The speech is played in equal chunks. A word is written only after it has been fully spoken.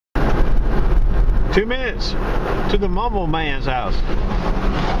2 minutes to the Mumble Man's house.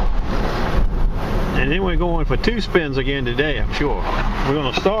 And then we're going for 2 spins again today, I'm sure. We're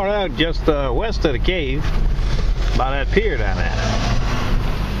going to start out just west of the cave, by that pier down there.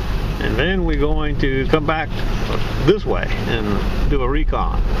 And then we're going to come back this way and do a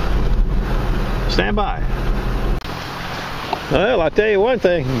recon. Stand by. Well, I tell you one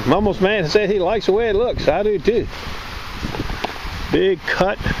thing, Mumble's man said he likes the way it looks. I do too. Big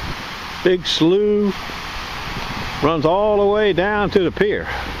cut, big slough, runs all the way down to the pier.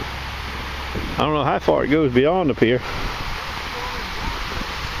 I don't know how far it goes beyond the pier.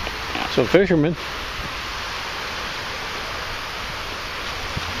 Some fishermen.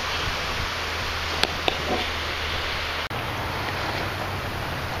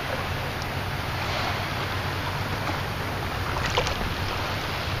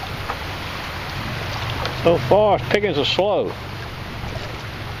 So far, pickings are slow.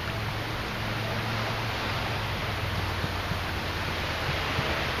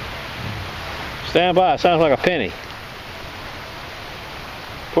 Stand by, it sounds like a penny.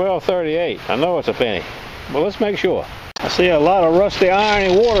 1238, I know it's a penny, but let's make sure. I see a lot of rusty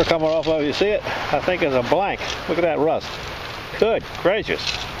irony water coming off of it, you see it? I think it's a blank. Look at that rust. Good gracious.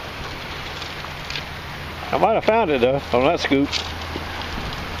 I might have found it though, on that scoop.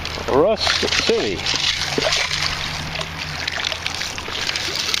 Rust City.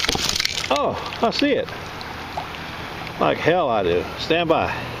 Oh, I see it. Like hell I do. Stand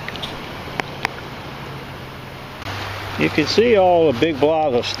by. You can see all the big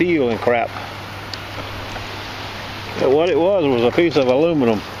blobs of steel and crap. But what it was a piece of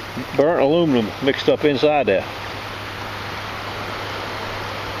aluminum, burnt aluminum mixed up inside there.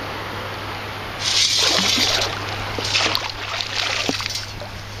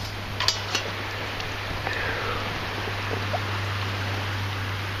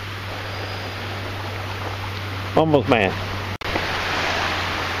 Almost man.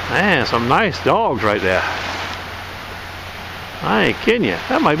 Man, some nice dogs right there. I ain't kidding you.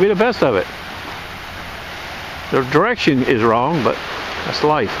 That might be the best of it. The direction is wrong, but that's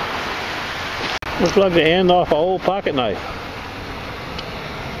life. Looks like the end off an old pocket knife.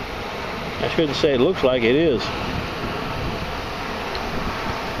 I shouldn't say it looks like, it is.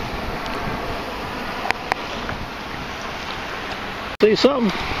 See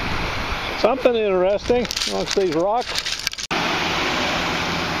something interesting amongst these rocks.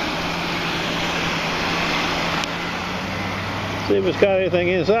 See if it's got anything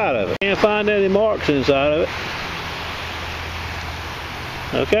inside of it. Can't find any marks inside of it.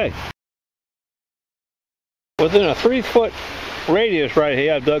 Okay. Within a 3-foot radius right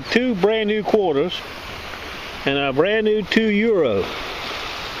here, I've dug 2 brand new quarters and a brand new €2.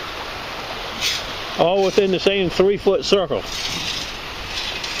 All within the same 3-foot circle.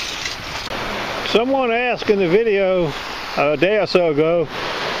 Someone asked in the video a day or so ago,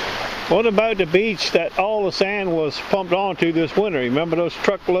 what about the beach that all the sand was pumped onto this winter? Remember those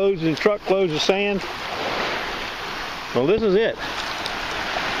truckloads and truckloads of sand? Well, this is it.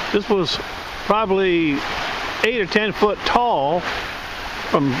 This was probably 8 or 10 foot tall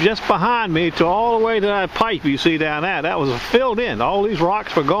from just behind me to all the way to that pipe you see down there. That was filled in. All these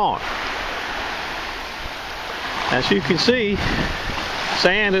rocks were gone. As you can see,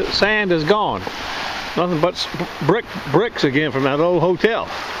 sand is gone. Nothing but bricks again from that old hotel.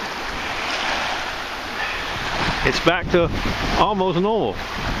 It's back to almost normal.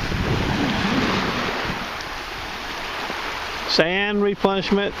 Sand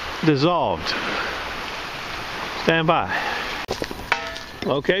replenishment dissolved. Stand by.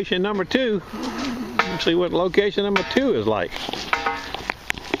 Location number 2. Let's see what location number 2 is like.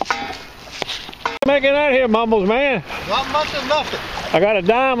 Making out here, Mumbles man. Not much of nothing. I got a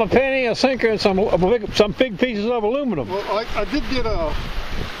dime, a penny, a sinker, and some big pieces of aluminum. Well, I did get I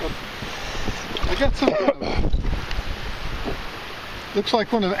got some kind of, looks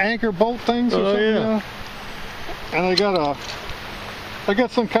like one of the anchor bolt things or something. Yeah. And I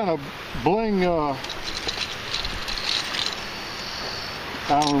got some kind of bling, I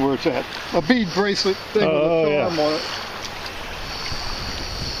don't know where it's at. A bead bracelet thing with a charm on it.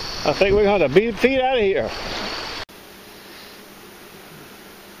 I think we're going to beat feet out of here.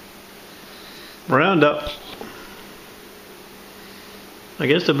 Roundup. I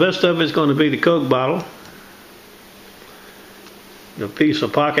guess the best of it's going to be the Coke bottle, the piece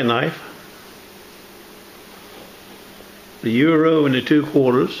of pocket knife, the euro and the 2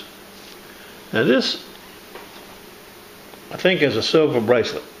 quarters. Now this, I think, is a silver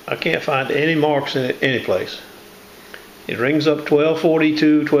bracelet. I can't find any marks in it any place. It rings up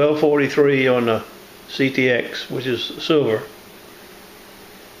 1242, 1243 on the CTX, which is silver.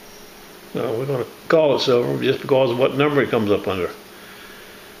 Well, we're going to call it silver just because of what number it comes up under.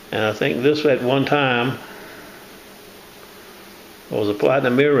 And I think this at one time was a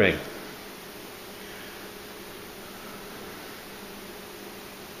platinum earring.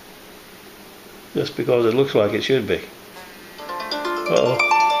 Just because it looks like it should be. Uh-oh.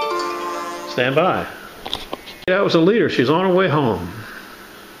 Stand by. That was a leader. She's on her way home.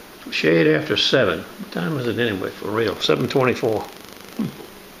 Shade after 7. What time is it anyway, for real? 7:24.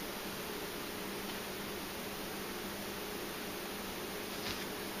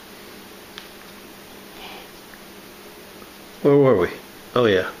 Where were we? Oh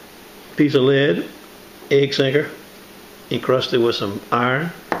yeah. Piece of lead, egg sinker, encrusted with some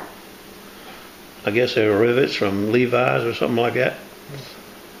iron. I guess they were rivets from Levi's or something like that.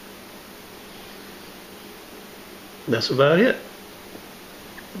 That's about it.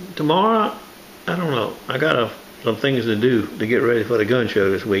 Tomorrow, I don't know. I got some things to do to get ready for the gun show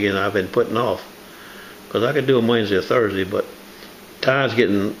this weekend I've been putting off. Because I could do them Wednesday or Thursday, but tide's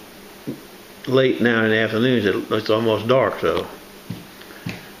getting late now in the afternoons. It's almost dark, so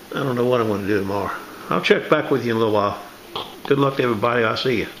I don't know what I'm going to do tomorrow. I'll check back with you in a little while. Good luck to everybody. I'll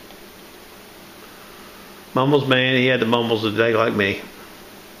see you. Mumbles man, he had the mumbles today like me.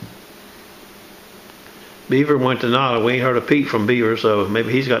 Beaver went to Nala. We ain't heard a peep from Beaver, so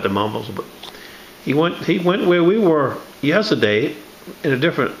maybe he's got the mumbles. But he went where we were yesterday in a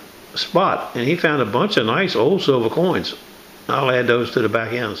different spot, and he found a bunch of nice old silver coins. I'll add those to the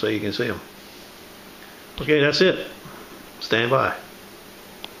back end so you can see them. Okay, that's it. Stand by.